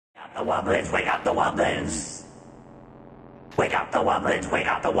up the Wublins, wake up the Wublins. Wake up the Wublins, wake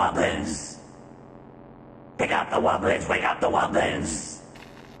up the Wublins. Pick up the Wublins, wake up the Wublins.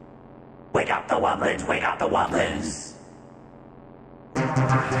 Wake up the Wublins, wake up the Wublins.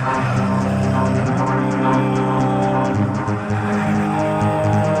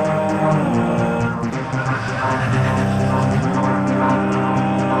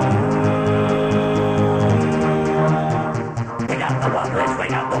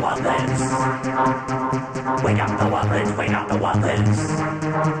 Wake up the Wublins, wake up the Wublins, wake up the Wublins.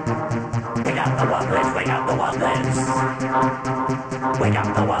 Wake up the Wublins, wake up the Wublins. Wake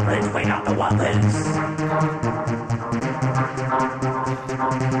up the Wublins, wake up the Wublins.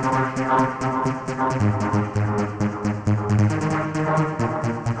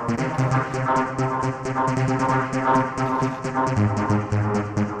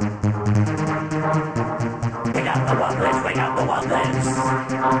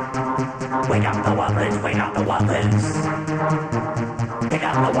 Wake up the Wublins, wake up the Wublins. Wake up the Wublins, wake up the Wublins. Wake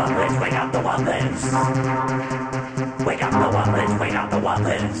up the Wublins, wake up the Wublins. Wake up the Wublins, wake up the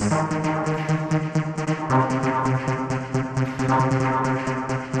Wublins.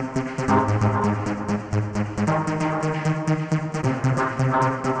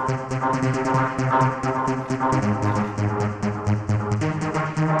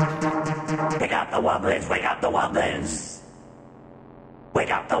 Pick up the Wublins, wake up the Wublins. Wake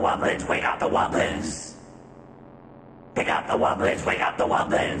up the Wublins, wake up the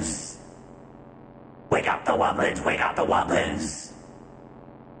Wublins. Pick up the Wublins, wake up the Wublins. Wake up the Wublins, wake up the Wublins.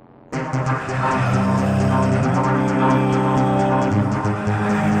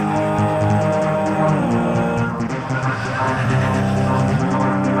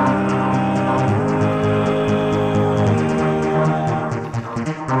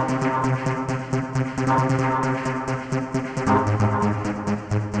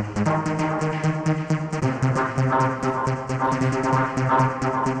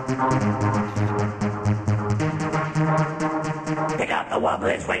 Pick up the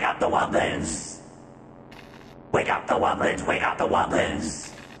Wublins, wake up the Wublins. Wake up the Wublins, wake up the Wublins.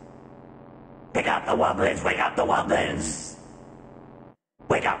 Pick up the Wublins, wake up the Wublins.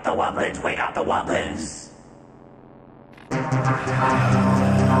 Wake up the Wublins, wake up the Wublins.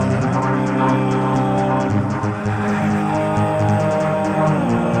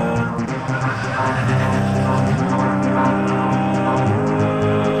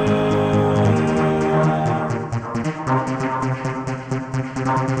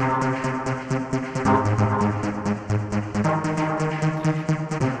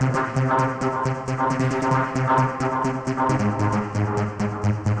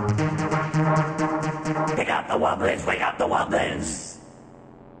 Pick up the Wublins, wake up the Wublins.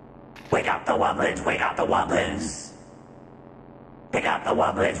 Wake up the Wublins, wake up the Wublins. Pick up the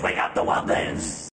Wublins, wake up the Wublins.